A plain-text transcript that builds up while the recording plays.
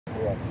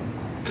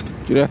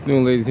Good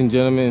afternoon, ladies and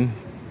gentlemen.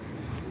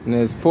 And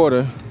there's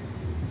Porter.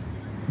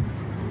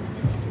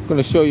 I'm going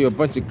to show you a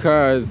bunch of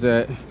cars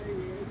that,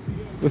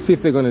 let's see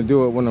if they're going to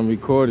do it when I'm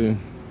recording.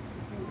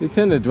 They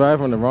tend to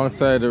drive on the wrong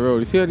side of the road.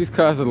 You see how these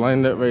cars are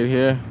lined up right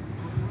here?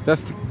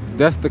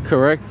 That's the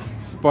correct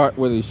spot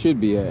where they should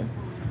be at.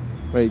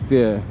 Right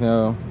there.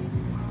 Now,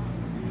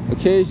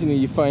 occasionally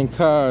you find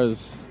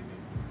cars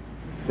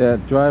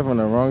that drive on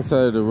the wrong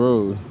side of the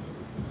road.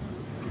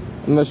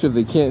 I'm not sure if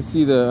they can't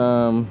see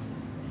the,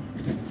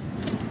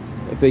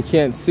 if they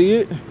can't see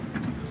it,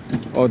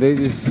 or they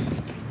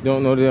just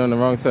don't know they're on the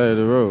wrong side of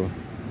the road.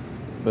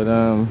 But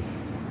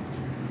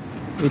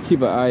we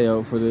keep an eye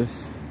out for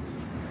this.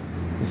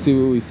 Let's see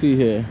what we see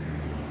here.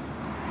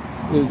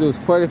 There's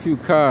quite a few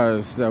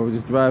cars that were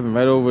just driving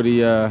right over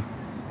the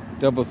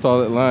double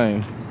solid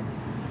line.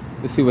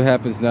 Let's see what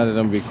happens now that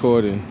I'm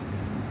recording.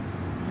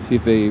 See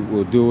if they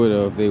will do it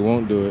or if they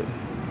won't do it.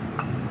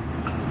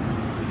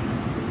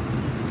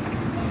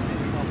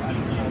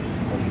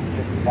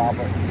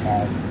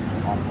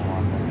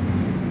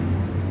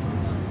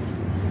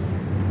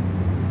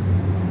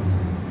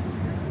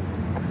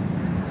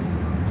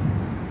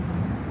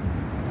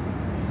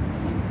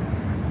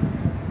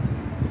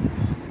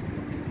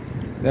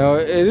 Now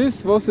it is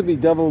supposed to be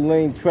double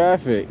lane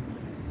traffic,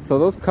 so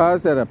those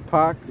cars that are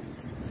parked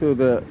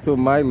to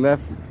my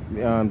left,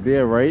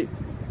 there, right,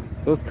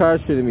 those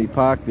cars shouldn't be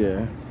parked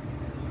there.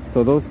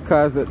 So those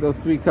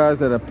three cars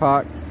that are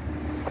parked,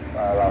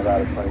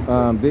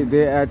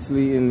 they're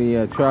actually in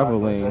the travel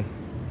lane.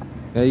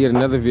 Now you get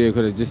another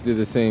vehicle that just did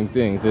the same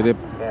thing, so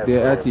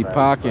they're actually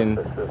parking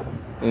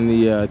in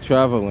the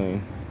travel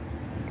lane.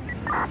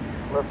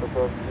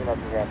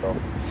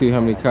 See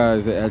how many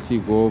cars that actually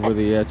go over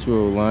the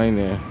actual line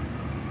there.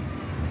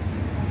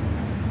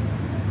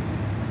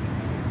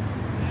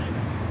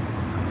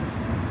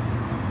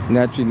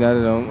 Naturally, now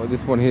that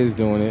this one here is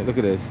doing it. Look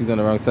at this, he's on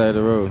the wrong side of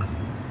the road.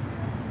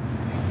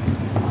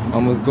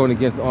 Almost going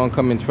against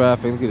oncoming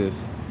traffic. Look at this.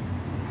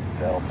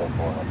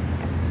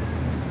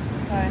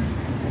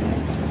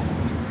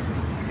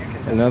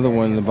 Another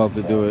one about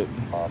to do it.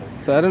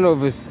 So I don't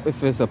know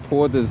if it's a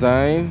poor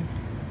design,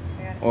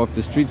 or if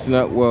the street's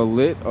not well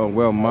lit or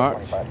well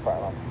marked.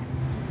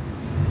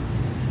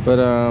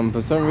 But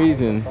for some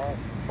reason,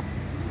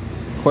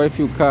 quite a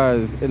few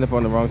cars end up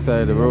on the wrong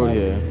side of the road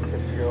here.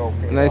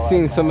 And I've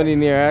seen so many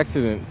near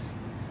accidents.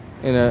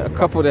 And a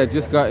couple that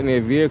just got in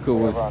their vehicle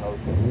was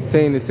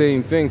saying the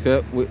same thing,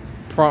 so that would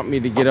prompt me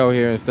to get out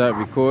here and start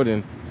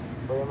recording.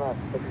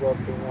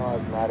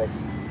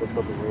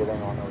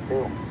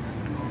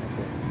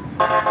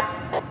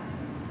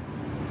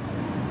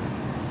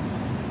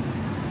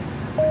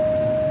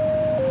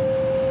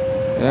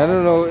 And I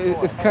don't know,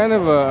 it's kind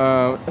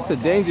of it's a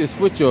dangerous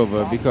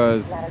switchover,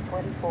 because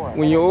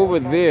when you're over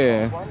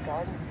there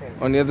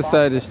on the other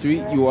side of the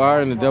street, you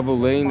are in a double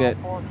lane that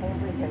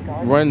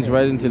runs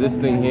right into this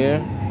thing here.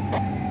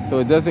 So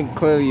it doesn't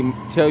clearly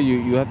tell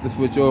you have to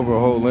switch over a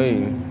whole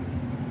lane.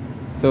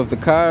 So if the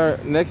car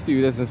next to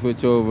you doesn't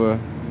switch over,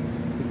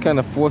 it's kind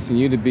of forcing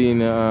you to be in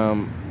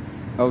the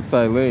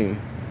outside lane.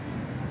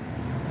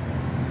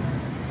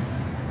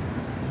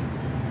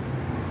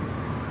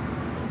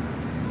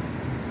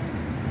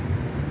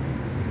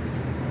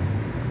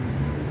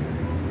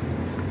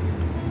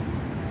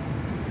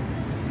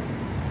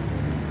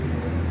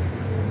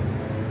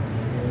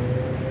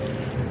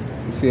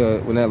 See how,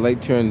 when that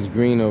light turns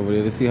green over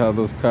there, let's see how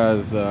those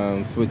cars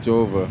switch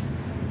over.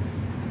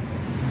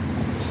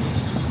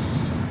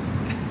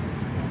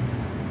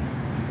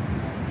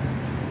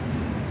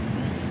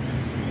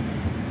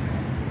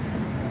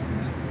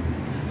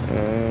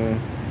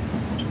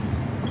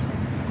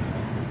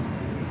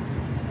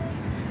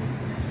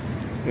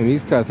 And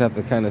these cars have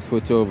to kind of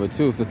switch over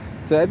too. So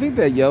I think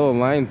that yellow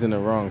line's in the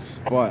wrong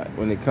spot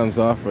when it comes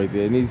off right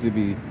there. It needs to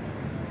be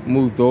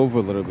moved over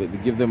a little bit to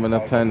give them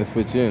enough time to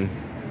switch in.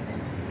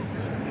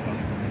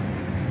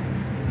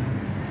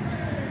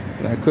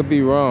 I could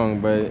be wrong,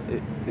 but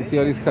you see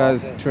how these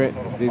cars,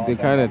 they're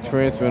kind of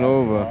transferring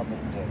over.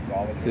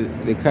 So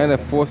they're kind of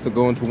forced to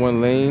go into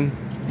one lane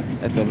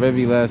at the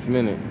very last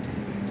minute.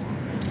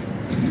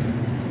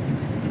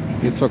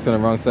 This truck's on the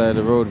wrong side of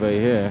the road right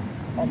here.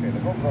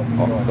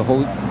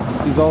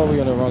 He's all the way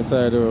on the wrong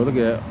side of the road. Look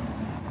at that.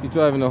 He's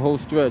driving the whole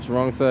stretch,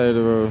 wrong side of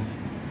the road.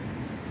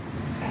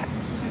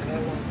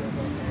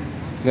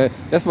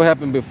 That's what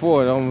happened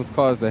before. It almost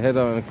caused a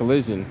head-on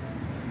collision.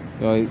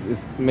 You know,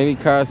 many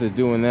cars are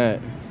doing that.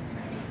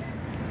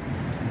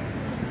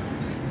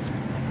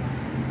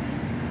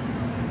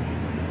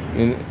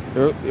 And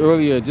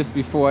earlier, just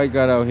before I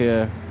got out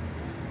here,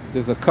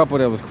 there's a couple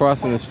that was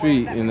crossing the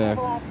street, and the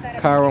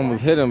car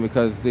almost hit him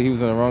because he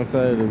was on the wrong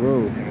side of the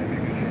road.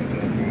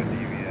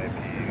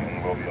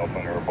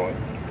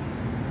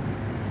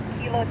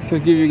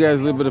 Just give you guys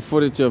a little bit of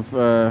footage of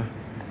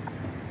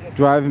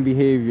driving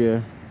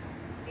behavior.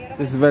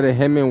 This is right at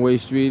Hemingway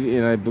Street,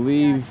 and I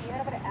believe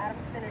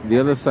the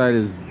other side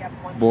is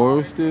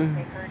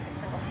Boylston.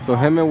 So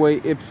Hemingway,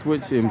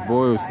 Ipswich, and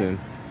Boylston.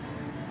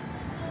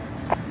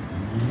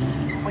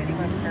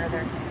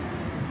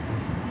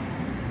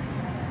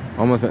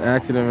 Almost an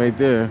accident right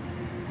there.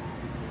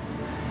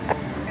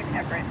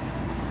 Everett.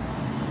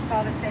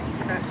 Father said he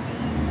did not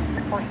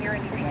see or hear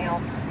anything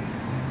else.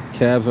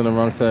 Cabs on the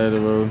wrong side of the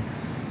road.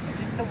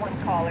 Just the one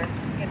caller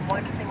in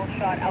one single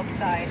shot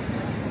outside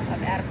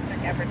of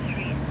Adamson Everett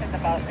Street as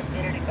about a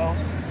minute ago.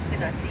 Did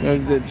not see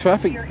The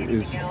traffic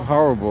is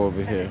horrible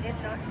over here. It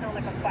did not sound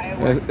like a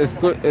firework. It's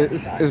good.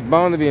 It's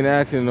bound to be an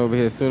accident over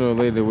here sooner or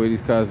later the way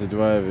these cars are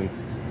driving.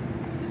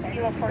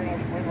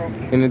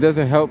 And it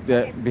doesn't help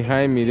that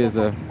behind me there's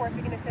a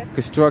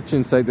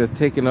construction site that's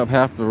taking up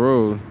half the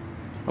road.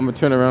 I'm gonna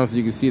turn around so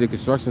you can see the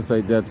construction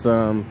site that's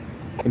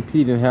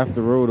impeding half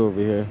the road over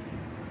here.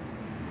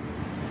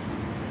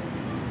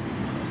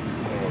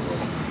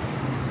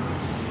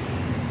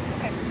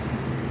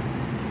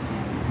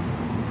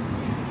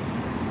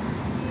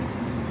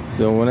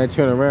 So when I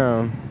turn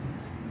around,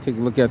 take a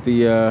look at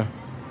the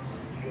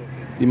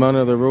amount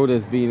of the road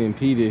that's being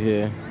impeded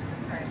here.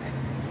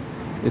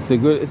 It's a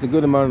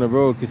good amount of the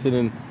road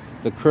considering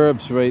the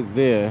curb's right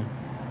there,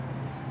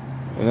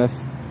 and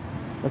that's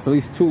at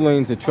least 2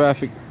 lanes of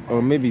traffic,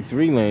 or maybe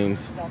 3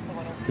 lanes,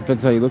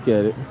 depends how you look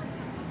at it.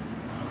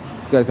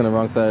 This guy's on the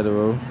wrong side of the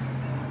road.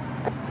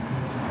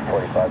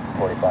 45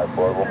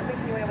 portable.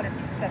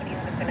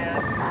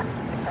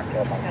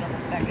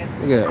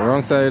 Look at that,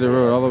 wrong side of the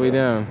road, all the way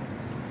down.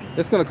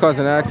 It's gonna cause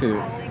an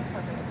accident.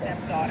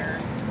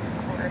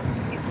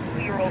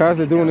 Cars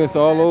are doing this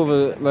all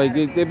over, like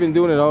they've been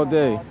doing it all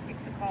day.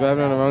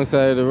 Driving on the wrong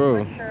side of the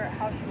road. I'm not sure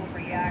how she will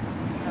react,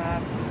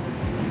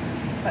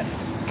 but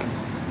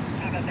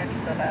there's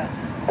the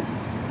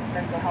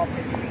mental health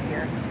history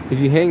here. If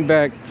you hang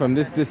back from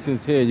this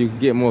distance here, you can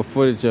get more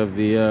footage of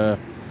the, let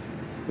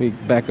me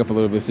back up a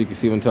little bit so you can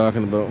see what I'm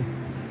talking about.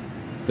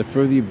 The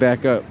further you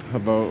back up,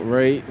 about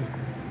right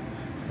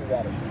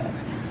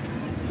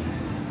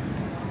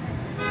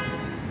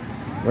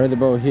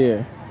about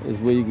here is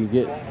where you can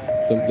get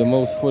the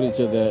most footage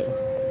of that.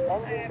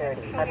 Engine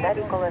 30, a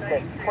medical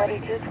assist,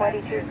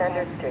 2222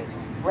 Center Street,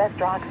 West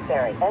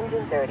Roxbury.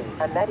 Engine 30,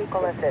 a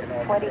medical assist,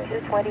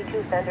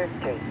 2222 Center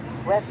Street,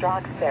 West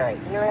Roxbury.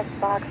 Nearest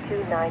box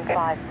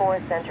 2954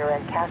 Center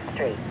and Cass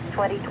Street,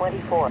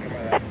 2024. So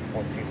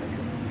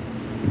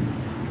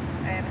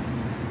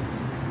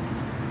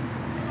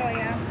I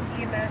asked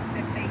EMS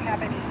if they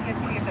have any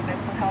history of the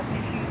mental health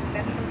issues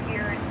mentioned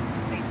here, and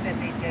they said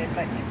they did,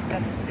 but it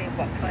doesn't say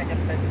what kind of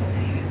mental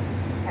issues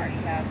the party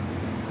has.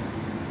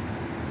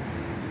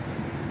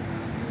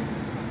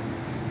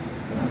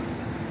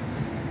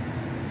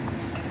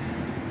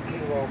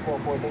 Kilo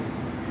 414.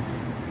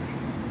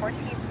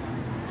 14.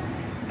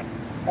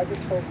 I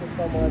just spoke to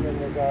someone in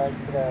regards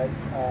to that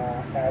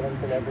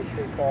Adams and Everett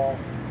Street call.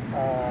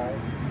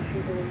 She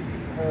believes she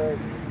heard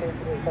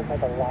basically some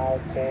type of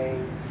loud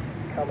bang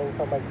coming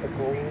from like the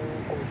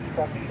green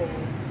construction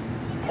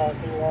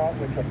parking lot,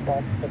 which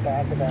abuts the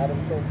back of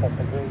Adamson, but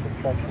the green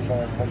construction's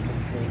on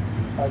Lincoln Street.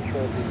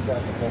 Unsure of the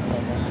exact location.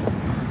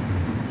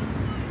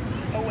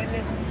 A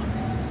witness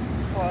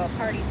for a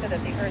party said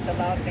that they heard the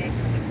loud bang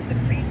from the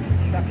green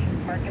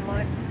construction parking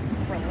lot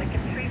from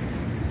Lincoln Street.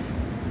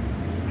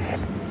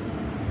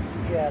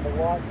 Yeah, the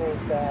lot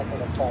goes back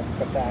and abuts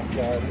the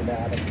backyard of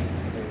Adamson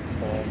Street,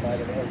 so it might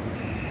have been,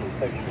 she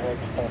said she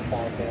works on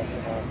finance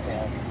and all, so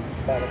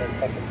might have been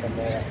taken from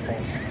there. So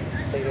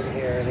they didn't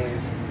hear any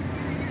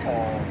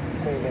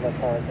screaming or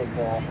car take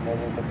off, and they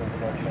didn't think it was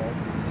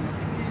insurance.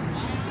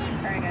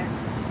 Very good.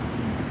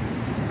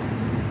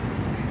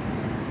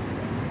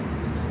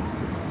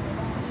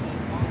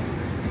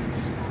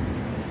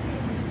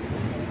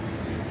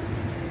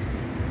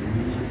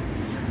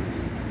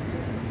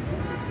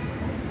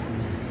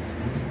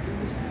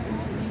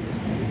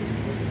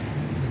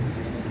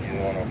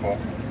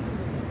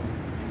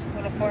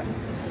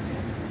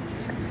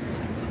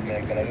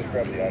 Man, can I just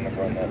grab the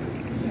number on that?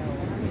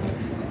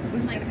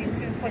 It's going to be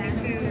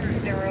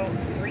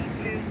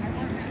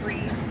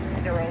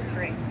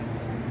 222-032-303.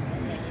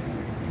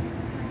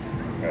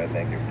 All right,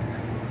 thank you.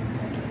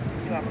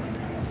 You're welcome.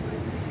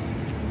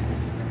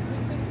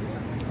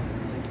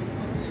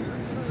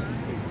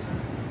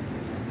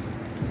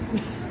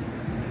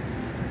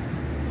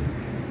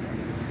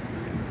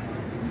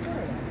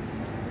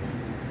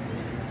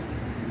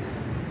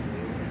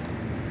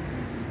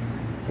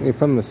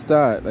 From the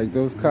start, like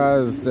those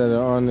cars that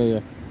are on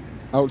the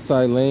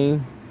outside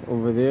lane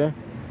over there,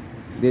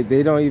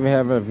 they don't even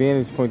have a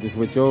vantage point to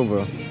switch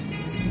over.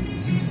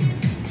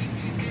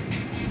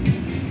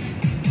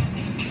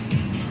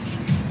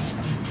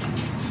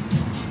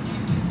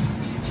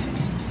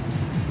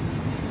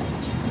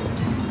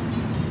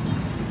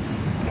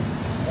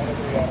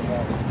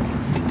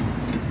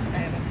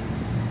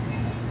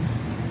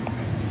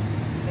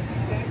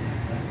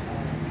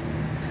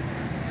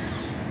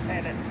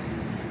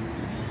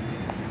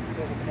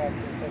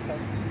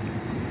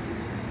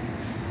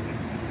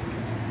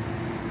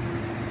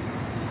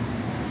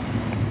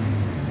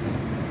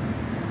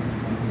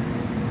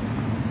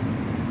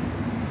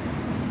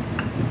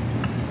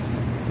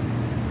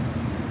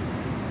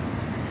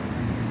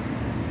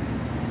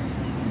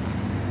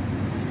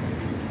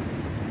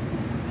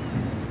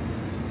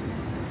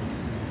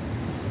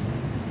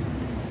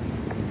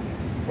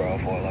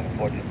 411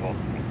 Portugal.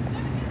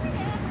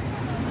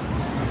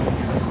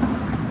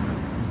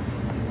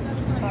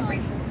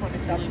 Operations for the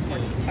Delta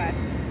 425.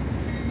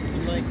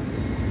 Like,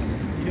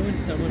 you know when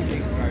someone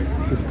makes cars?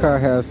 This car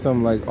has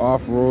some like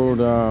off-road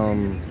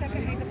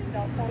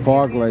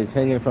fog lights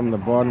hanging from the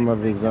bottom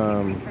of his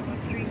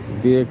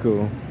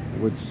vehicle,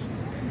 which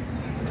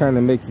kind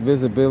of makes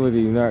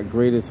visibility not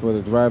greatest for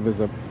the drivers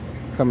up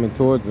coming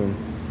towards him.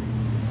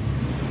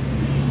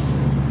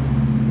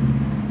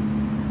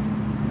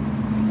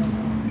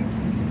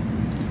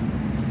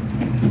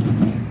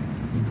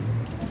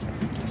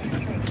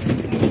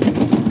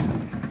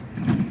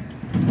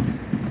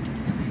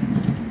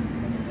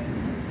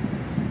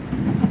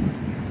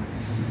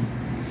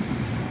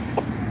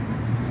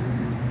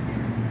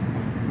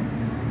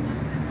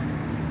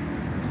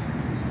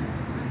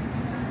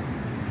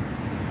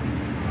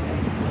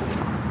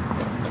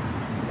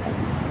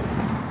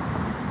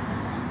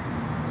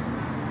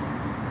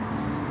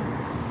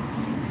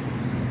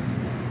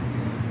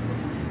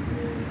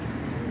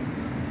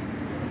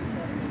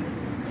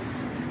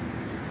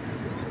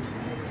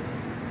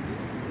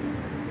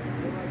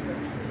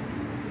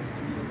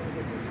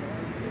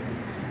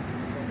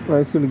 Well,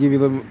 it's going to give you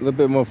a little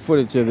bit more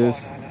footage of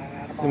this.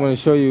 So I want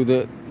to show you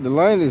that the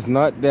line is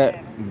not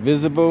that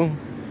visible.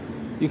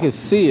 You can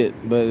see it,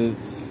 but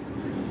it's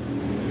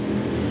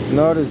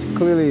not as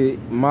clearly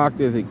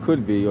marked as it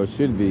could be or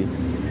should be.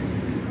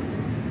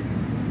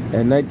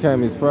 At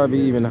nighttime, it's probably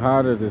even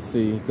harder to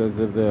see because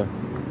of the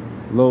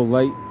low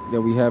light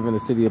that we have in the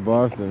city of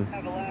Boston.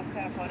 Have a last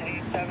tap on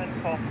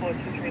 87, call floor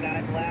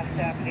 239. Last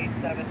tap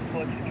 87,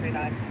 floor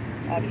 239.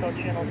 Offshore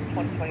channel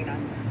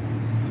 2029.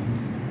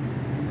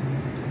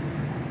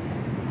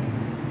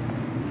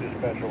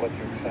 Dispatcher, what's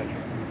your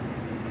extension?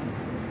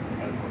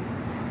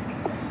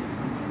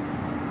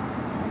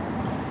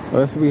 Well,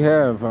 that's what we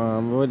have.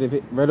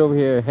 Right over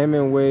here,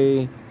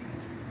 Hemingway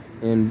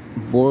and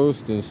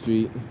Boylston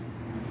Street.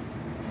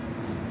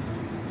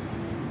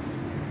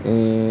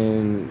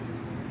 And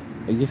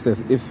I guess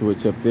that's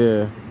Ipswich up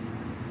there.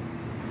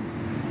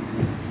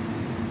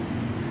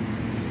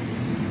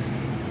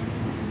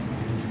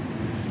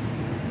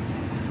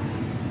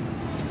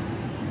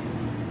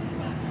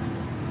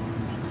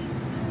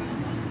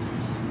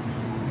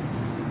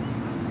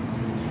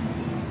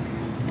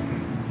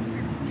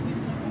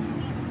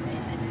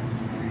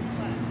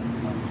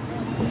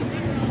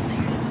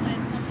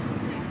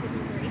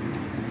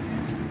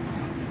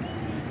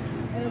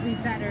 It'll be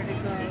better to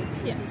go.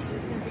 Yes.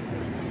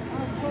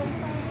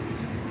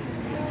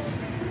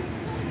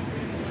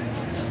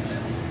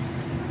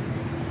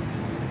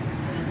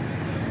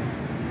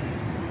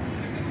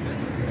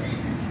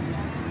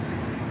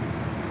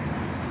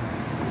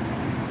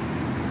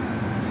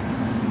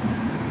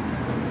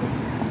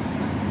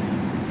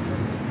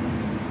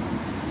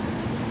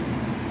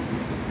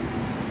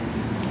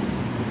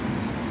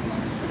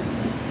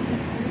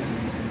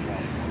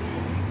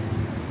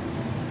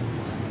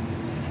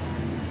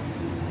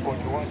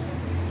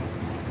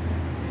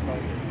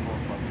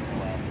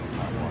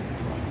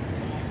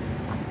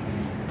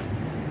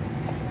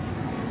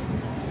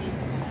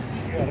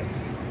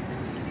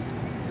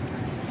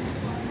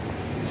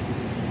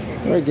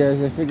 Alright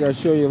guys, I figure I'll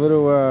show you a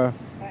little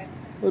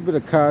bit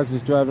of cars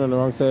just driving on the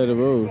wrong side of the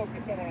road.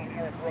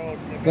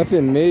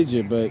 Nothing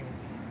major, but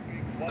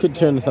could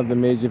turn to something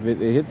major if it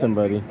hit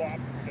somebody. They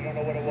don't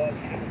know what it was.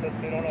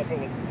 They don't know if it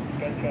was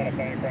gunshot or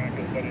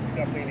firecrackers, but it's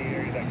definitely in the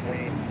area that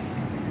green.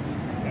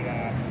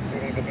 And we're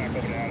going to go back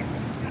over to Adam.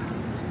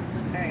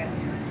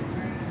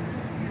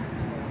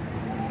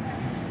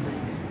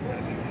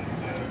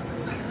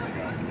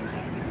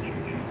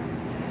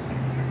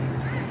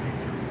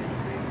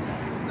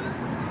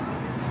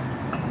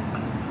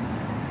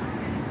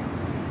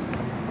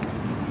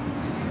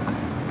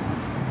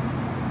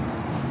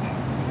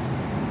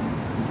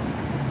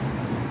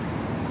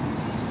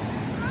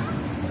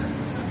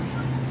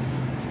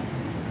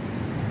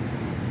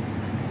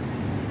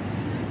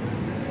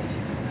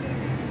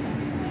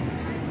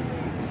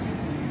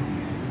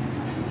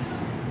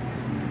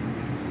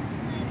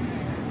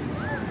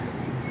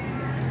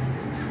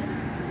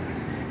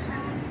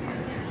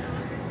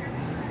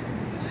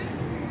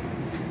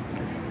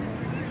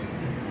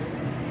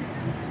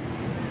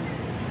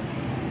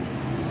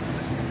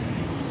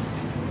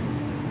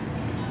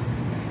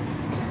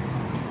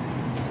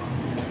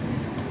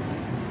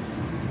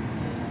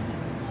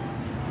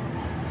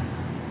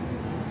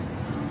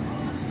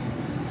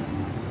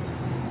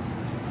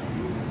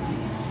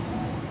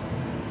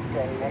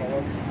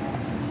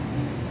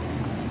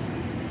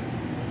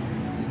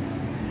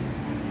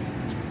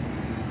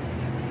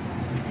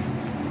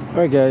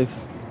 Alright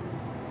guys,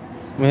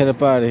 I'm gonna head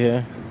up out of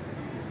here.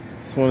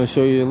 Just want to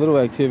show you a little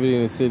activity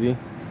in the city.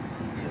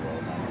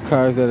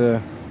 Cars that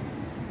are,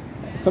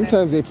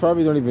 sometimes they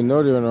probably don't even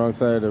know they're on the wrong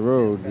side of the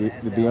road,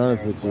 to be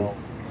honest with you.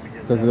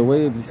 Because of the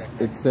way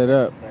it's set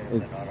up,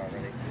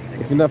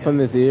 if you're not from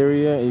this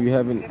area and you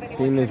haven't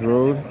seen this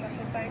road,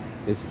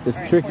 it's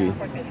tricky.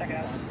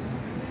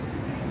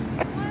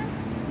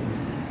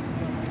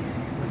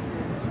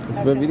 It's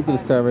Baby, look at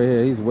this car right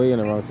here. He's way on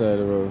the wrong side of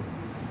the road.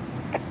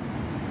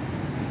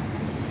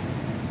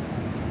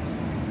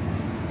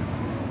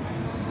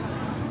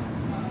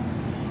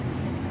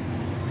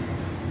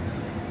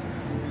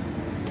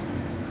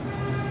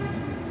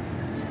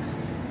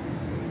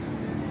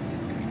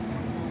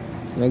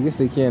 I guess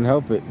they can't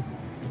help it.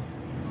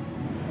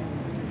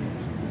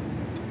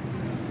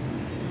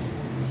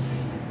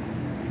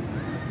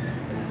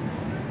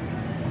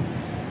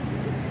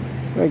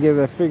 I guess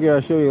I figure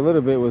I'll show you a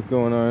little bit what's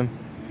going on.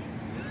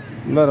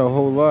 Not a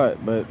whole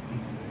lot, but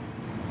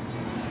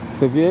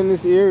so if you're in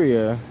this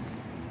area,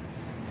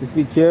 just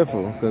be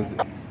careful, because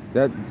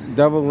that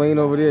double lane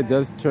over there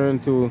does turn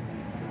to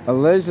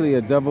allegedly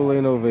a double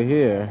lane over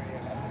here,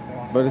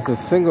 but it's a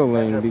single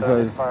lane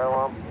because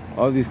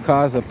all these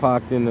cars are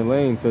parked in the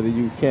lane so that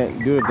you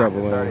can't do a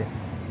double lane.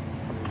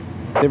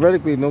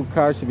 Theoretically, no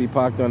car should be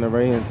parked on the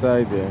right-hand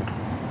side there.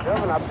 Do you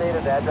have an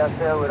updated address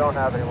there? We don't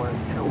have anyone.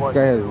 This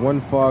guy has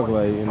one fog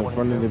light in the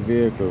front of the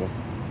vehicle,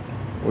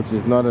 which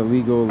is not a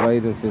legal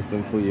lighting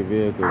system for your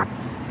vehicle.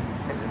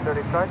 Engine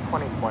 30 start,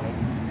 2020.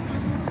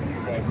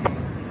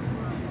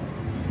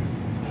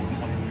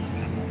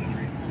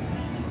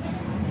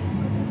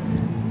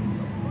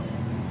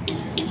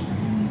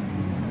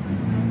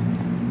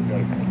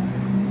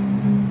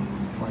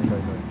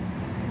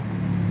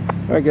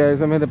 Alright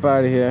guys, I'm headed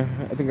out of here.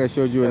 I think I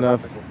showed you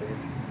enough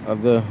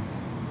of the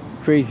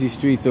crazy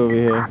streets over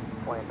here.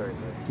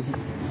 Just,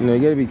 you know, you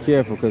gotta be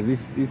careful,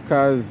 because these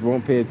cars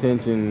won't pay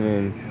attention,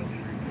 and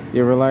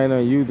they're relying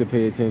on you to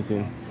pay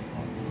attention.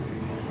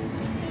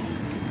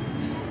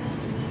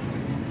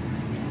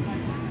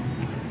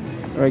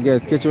 Alright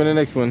guys, catch you on the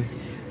next one.